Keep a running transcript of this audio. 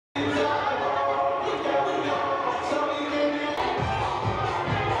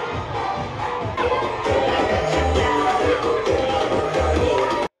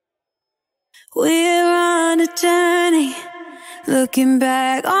Looking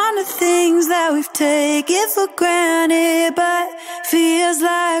back on the things that we've taken for granted, but feels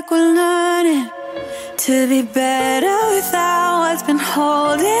like we're learning to be better without what's been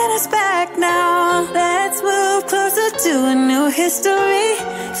holding us back now. Let's move closer to a new history,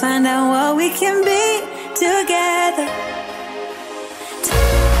 find out what we can be together.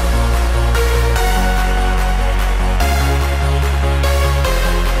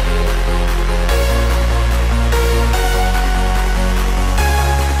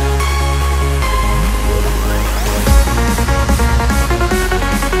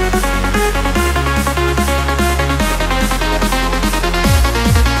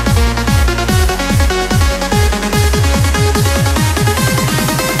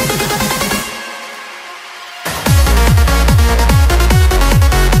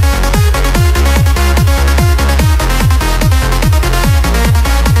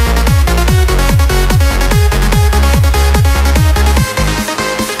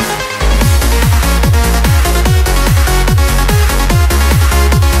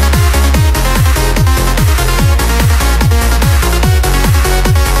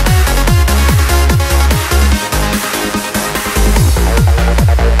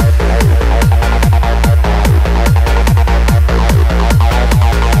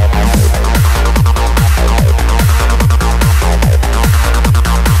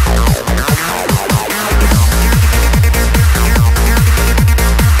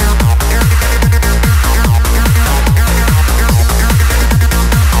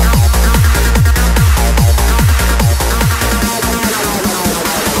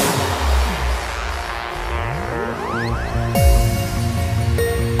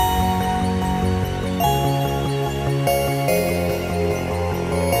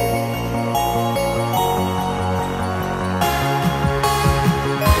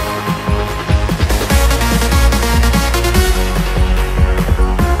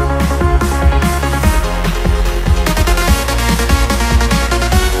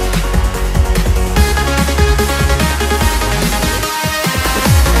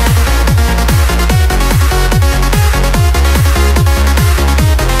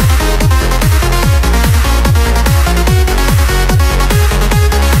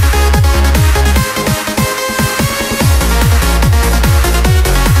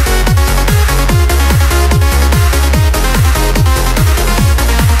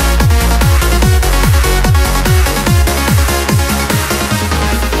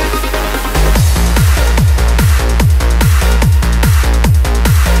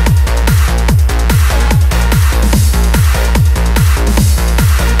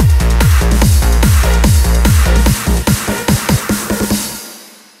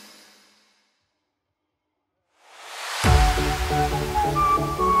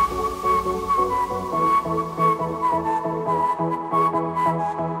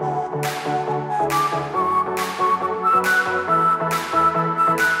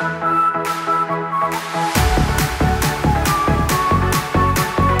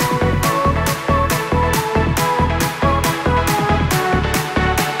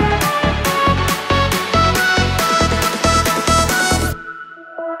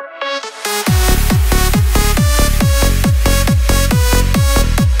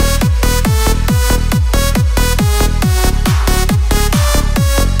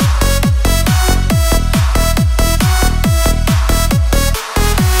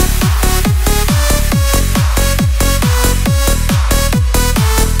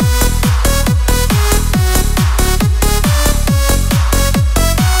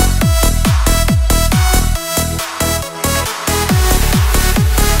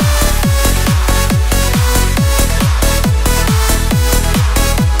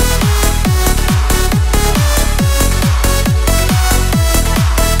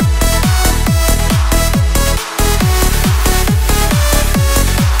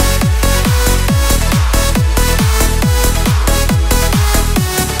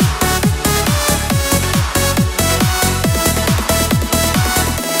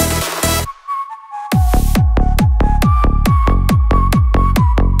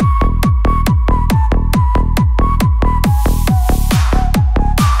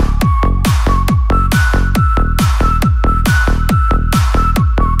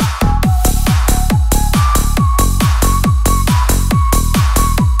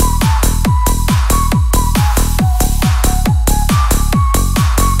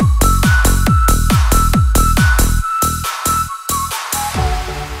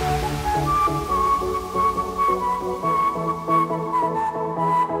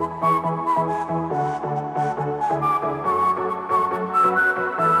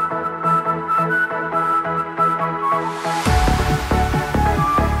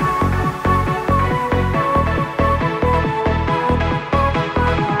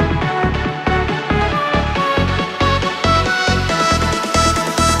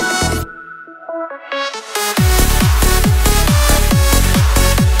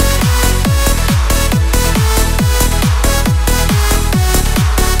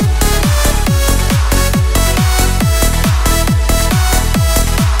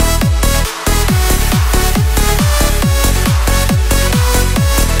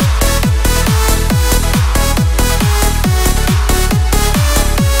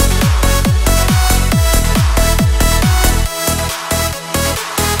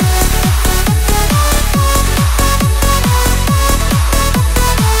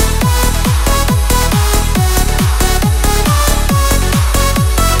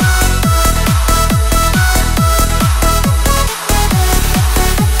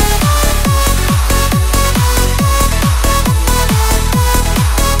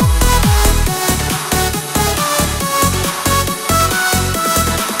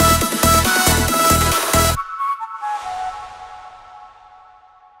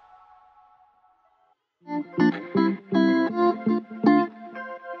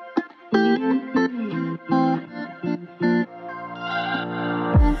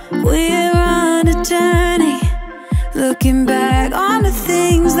 journey, looking back on the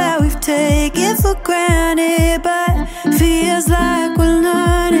things that we've taken for granted, but feels like we're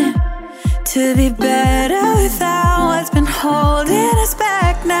learning to be better without what's been holding us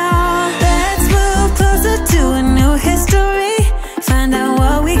back now. Let's move closer to a new history, find out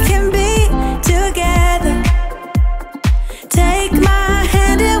what we can be together. Take my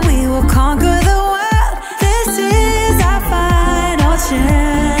hand and we will conquer the world. This is our final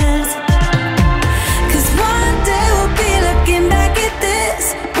chance. 'Cause one day we'll be looking back at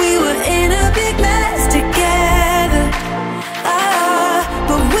this. We were in a big mess together,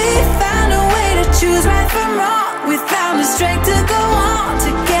 but we found a way to choose right from wrong. We found the strength to go on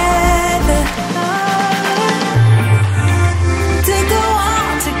together, to go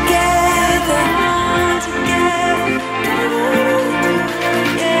on together, yeah,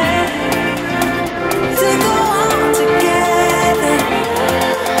 to go on together.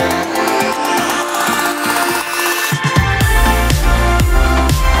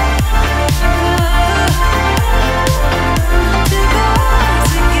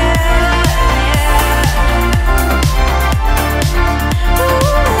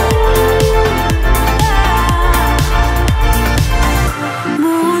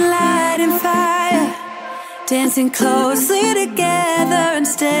 Dancing closely together and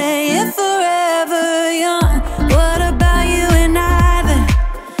staying forever young. What about you and I then?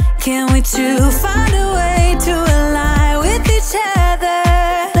 Can we two find